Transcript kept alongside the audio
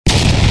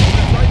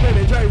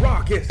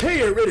J-Rocc is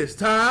here. It is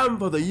time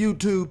for the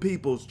YouTube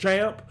People's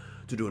Champ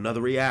to do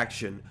another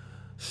reaction.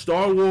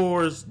 Star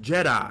Wars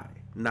Jedi.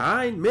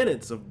 9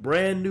 minutes of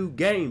brand new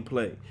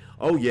gameplay.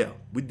 Oh yeah,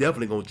 we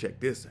definitely gonna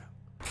check this out.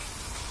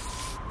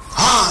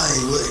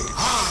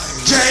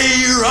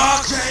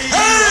 J-Rocc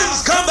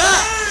has come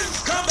back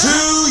to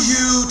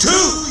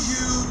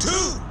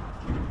YouTube.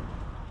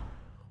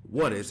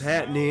 What is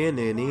happening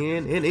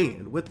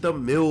in with the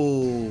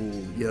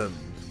millions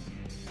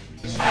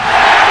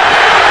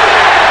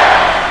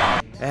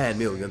and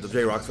millions of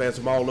J-Rocc fans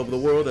from all over the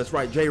world? That's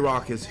right,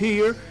 J-Rocc is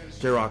here.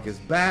 J-Rocc is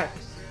back.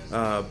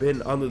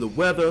 Been under the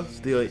weather,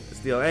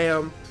 still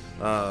am,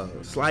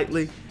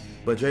 slightly,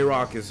 but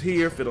J-Rocc is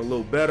here, feeling a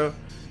little better.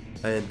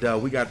 And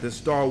we got this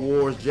Star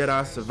Wars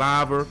Jedi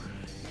Survivor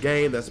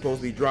game that's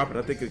supposed to be dropping.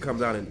 I think it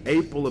comes out in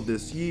April of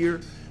this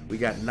year. We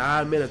got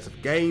 9 minutes of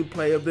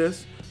gameplay of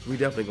this. So we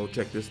definitely gonna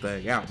check this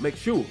thing out. Make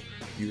sure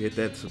you hit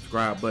that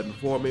subscribe button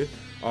for me.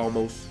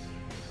 Almost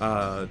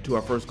to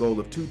our first goal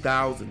of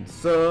 2,000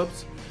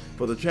 subs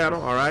for the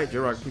channel. All right,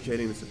 J-Rocc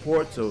appreciating the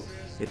support. So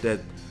hit that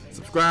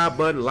subscribe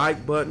button,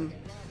 like button,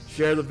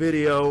 share the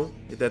video,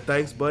 hit that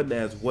thanks button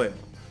as well.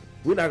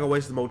 We're not gonna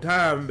waste some more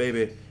time,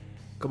 baby.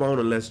 Come on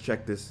and let's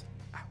check this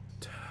out.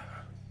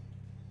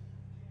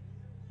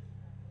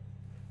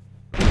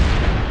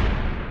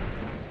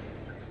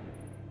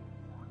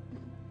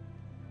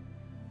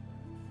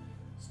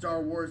 Star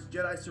Wars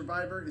Jedi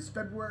Survivor is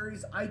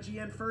February's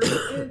IGN first,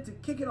 and to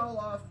kick it all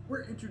off,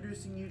 we're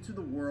introducing you to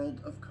the world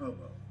of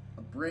Kobo,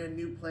 a brand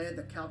new planet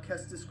that Cal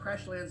Kestis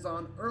crash lands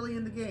on early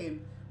in the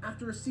game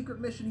after a secret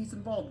mission he's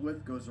involved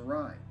with goes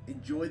awry.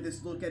 Enjoy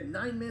this look at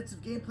 9 minutes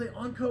of gameplay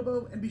on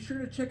Kobo, and be sure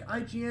to check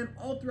IGN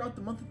all throughout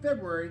the month of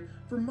February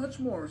for much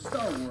more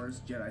Star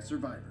Wars Jedi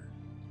Survivor.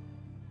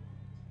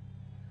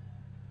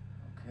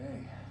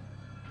 Okay.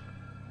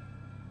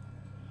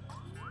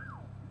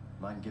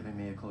 Mind giving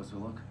me a closer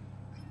look?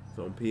 It's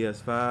on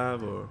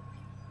PS5 or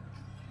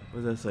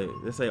what does that say?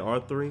 Does that say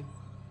R3?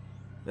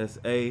 That's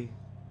A.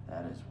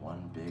 That is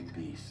one big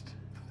beast.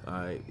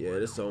 Alright, yeah,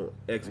 this on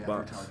We have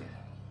our Xbox. target.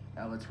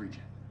 Now let's reach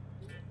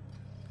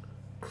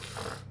it.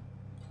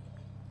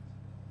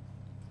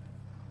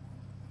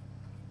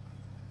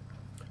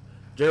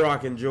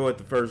 J-Rocc enjoyed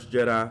the first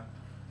Jedi.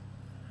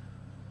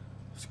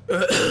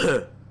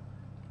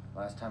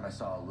 Last time I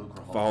saw a Luke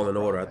revolt. Fallen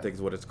Order, I think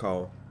is what it's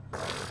called.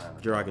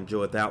 J-Rocc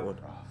enjoyed that one.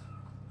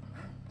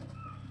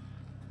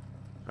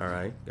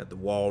 Alright, got the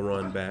wall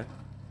run back.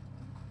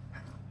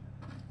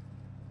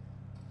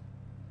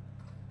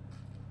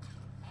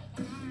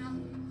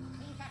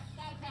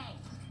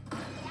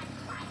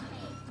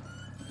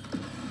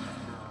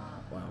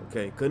 Wow,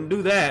 okay, couldn't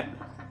do that.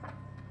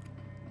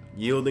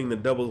 Yielding the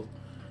double.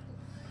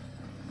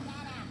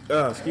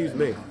 Excuse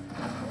me.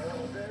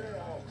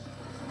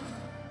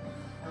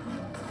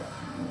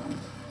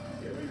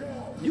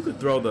 You could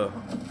throw the.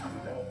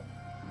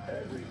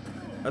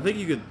 I think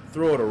you could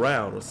throw it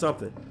around or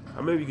something.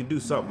 Or maybe you can do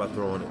something by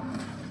throwing it.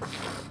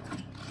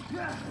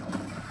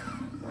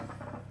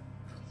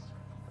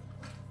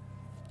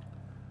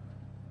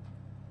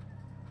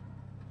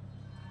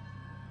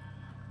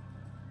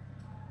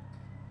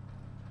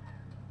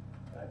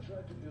 I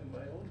tried to build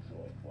my own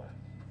droid plan.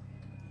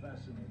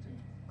 Fascinating.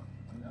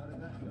 How did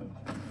that go?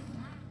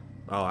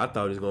 Oh, I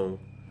thought he was gonna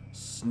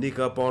sneak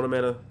up on him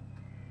and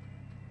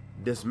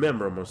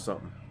dismember him or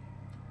something.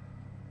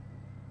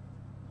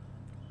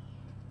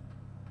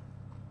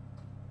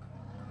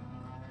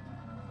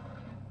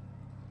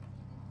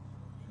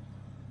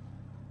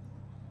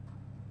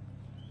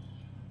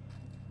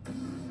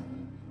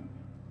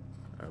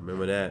 I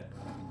remember that.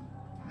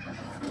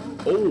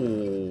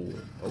 Oh,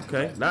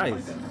 okay,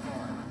 nice.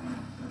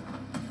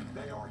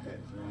 They are hit.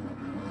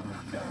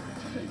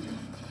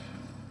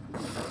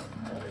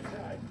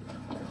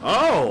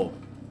 Oh,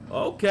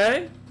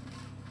 okay.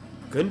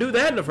 Couldn't do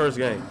that in the first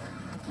game.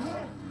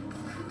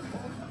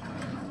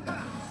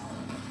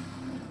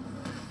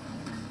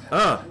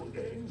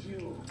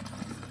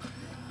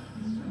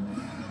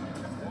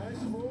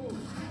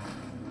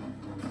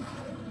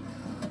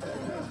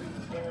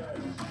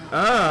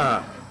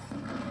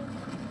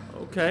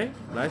 Okay,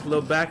 nice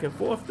little back and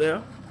forth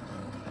there.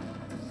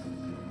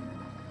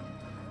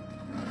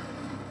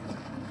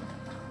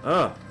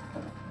 Oh,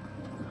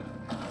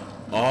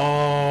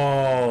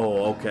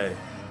 okay.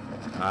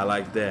 I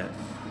like that.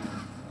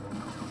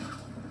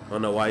 I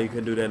don't know why you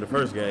couldn't do that in the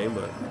first game,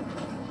 but.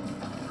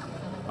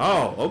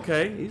 Oh,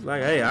 okay. He's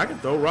like, hey, I can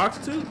throw rocks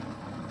too.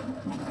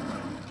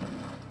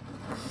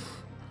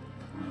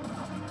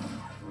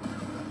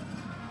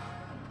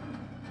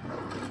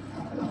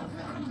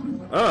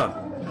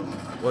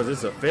 Was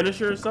this a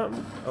finisher or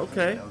something?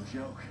 Okay. No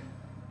joke.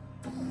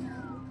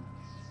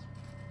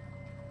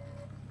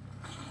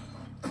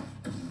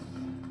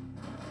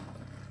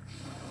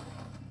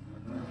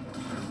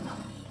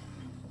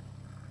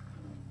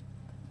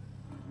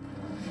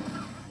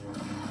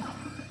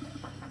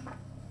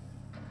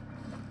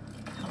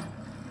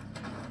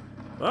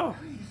 Oh.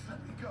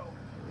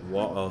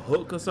 A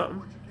hook or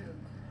something?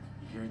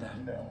 You hear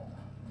that? No,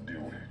 do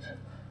it.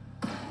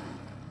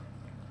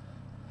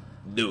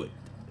 Do it.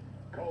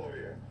 Call it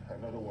in.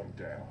 Another one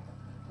down.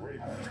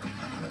 Raven.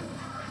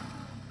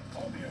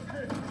 On the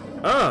okay.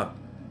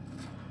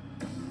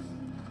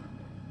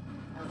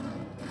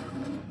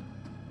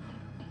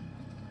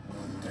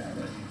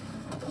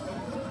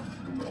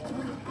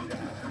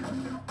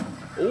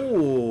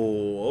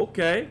 Oh,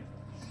 okay.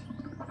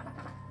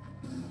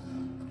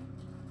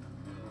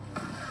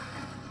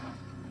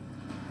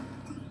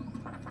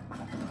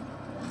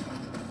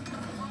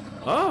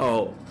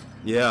 Oh,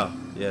 yeah.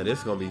 Yeah, this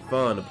is going to be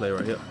fun to play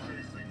right here.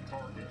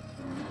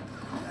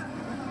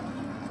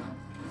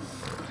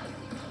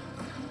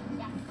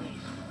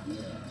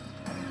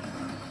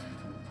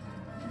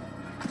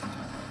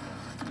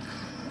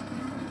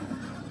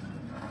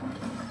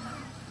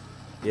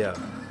 Yeah.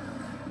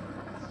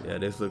 Yeah,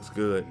 this looks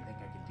good. You think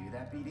I can do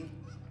that, BD?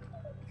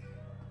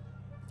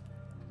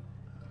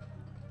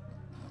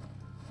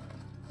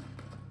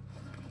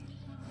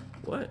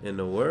 What in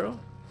the world?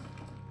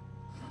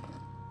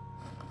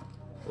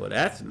 Well,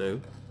 that's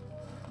new.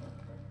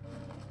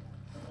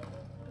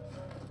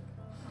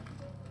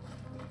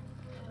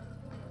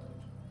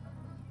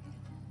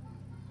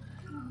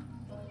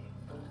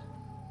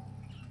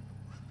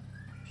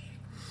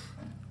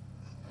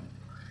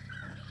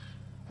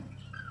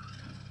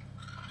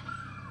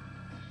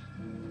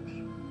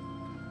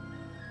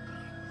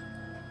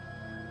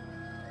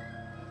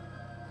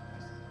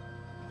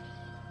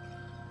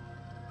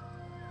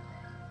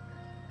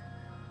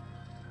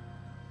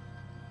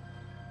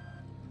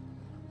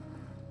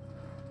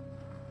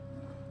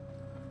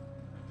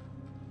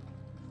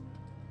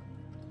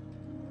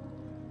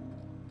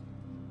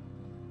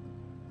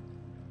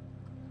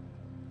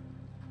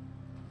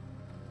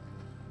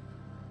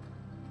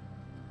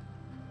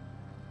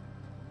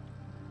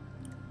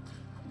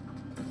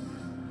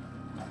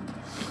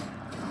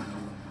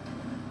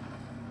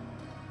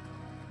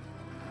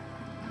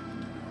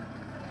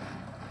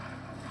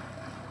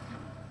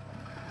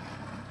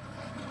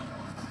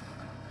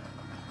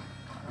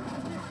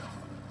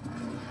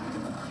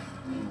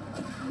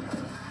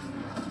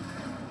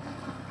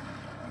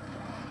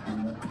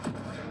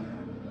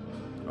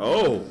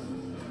 Oh,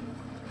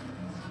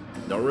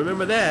 don't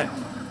remember that.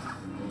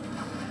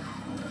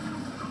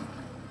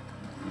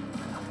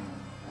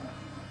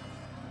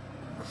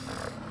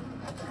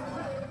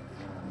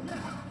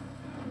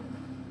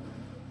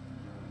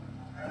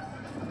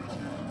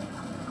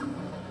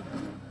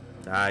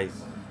 Nice.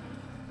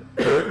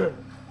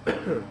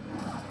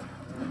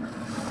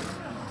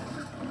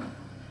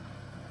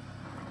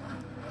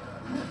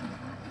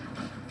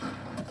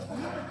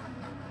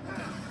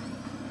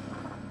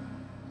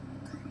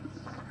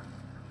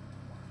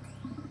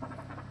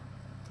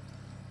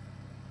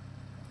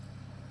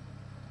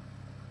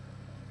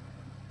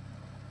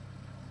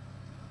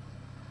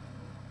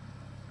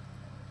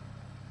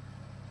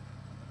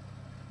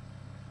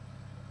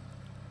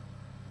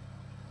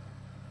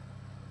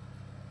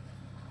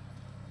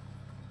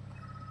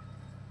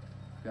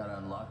 Gotta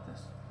unlock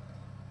this.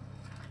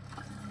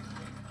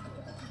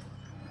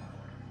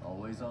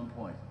 Always on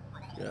point.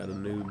 Got a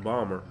new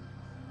bomber.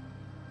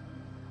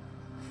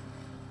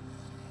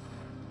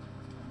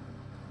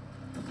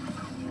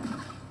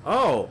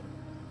 Oh!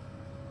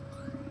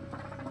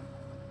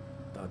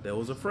 Thought that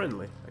was a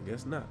friendly. I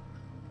guess not.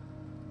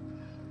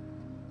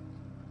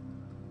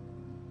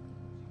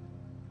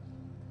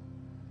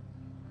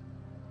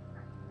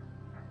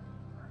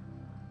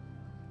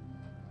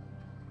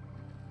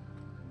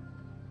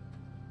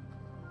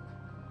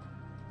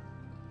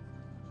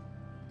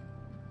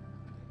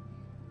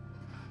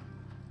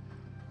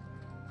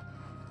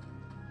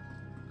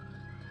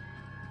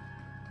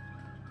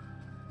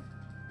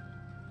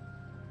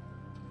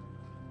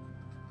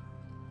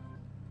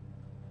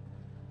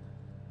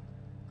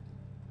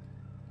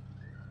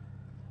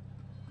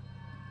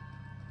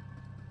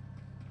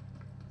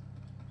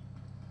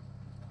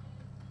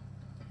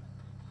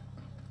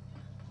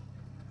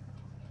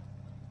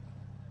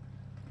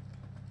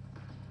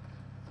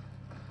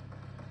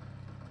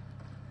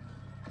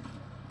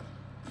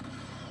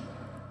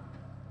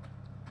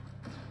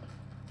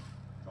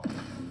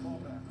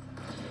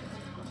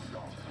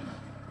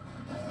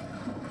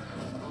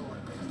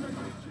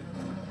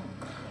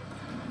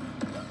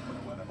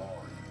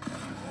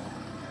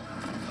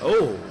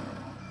 Oh!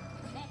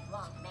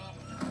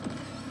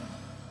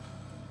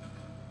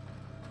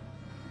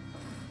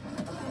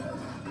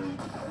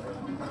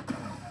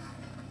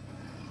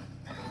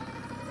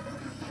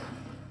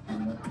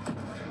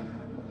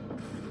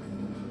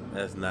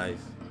 That's nice.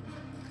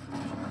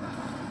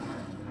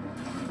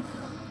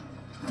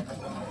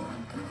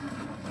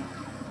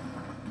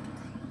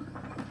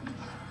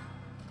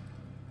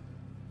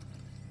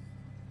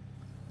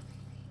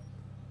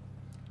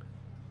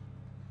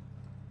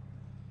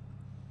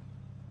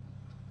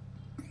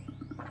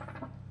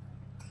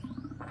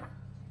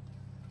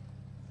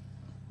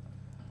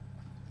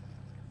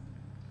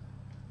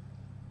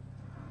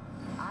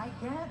 I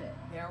get it.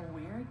 They're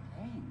weird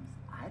things.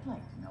 I'd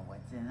like to know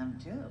what's in them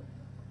too.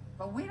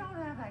 But we don't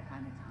have that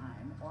kind of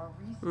time or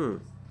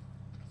resources.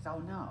 So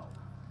no.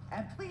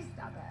 And please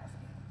stop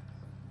asking.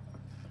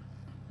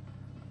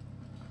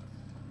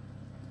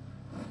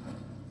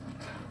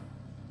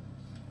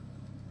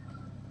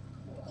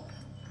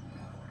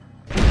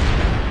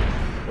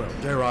 Well,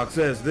 J-Rocc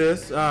says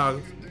this.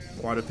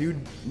 Quite a few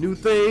new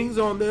things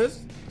on this.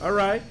 All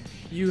right.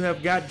 You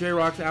have got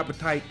J-Rocc's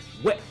appetite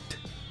whet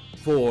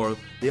for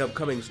the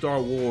upcoming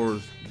Star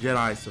Wars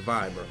Jedi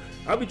Survivor.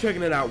 I'll be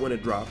checking it out when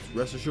it drops.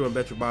 Rest assured and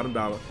bet your bottom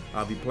dollar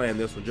I'll be playing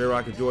this one.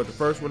 J-Rocc enjoyed the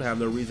first one. Have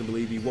no reason to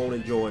believe he won't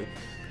enjoy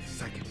the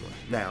second one.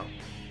 Now,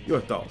 your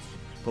thoughts.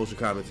 Post your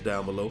comments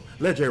down below.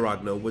 Let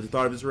J-Rocc know what you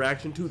thought of his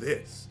reaction to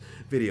this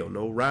video.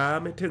 No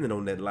rhyme intended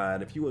on that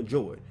line. If you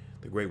enjoyed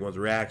the Great One's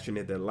reaction,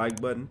 hit that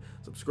like button,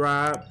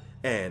 subscribe,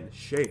 and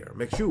share.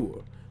 Make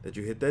sure that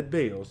you hit that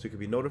bell so you can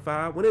be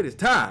notified when it is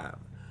time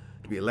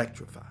to be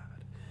electrified.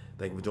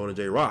 Thank you for joining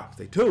J-Rocc.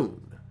 Stay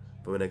tuned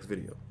for the next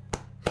video.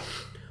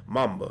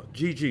 Mamba,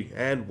 Gigi,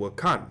 and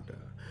Wakanda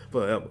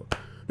forever.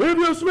 If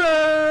you smell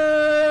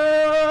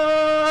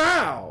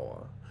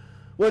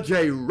what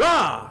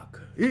J-Rocc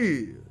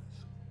is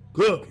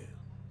cooking.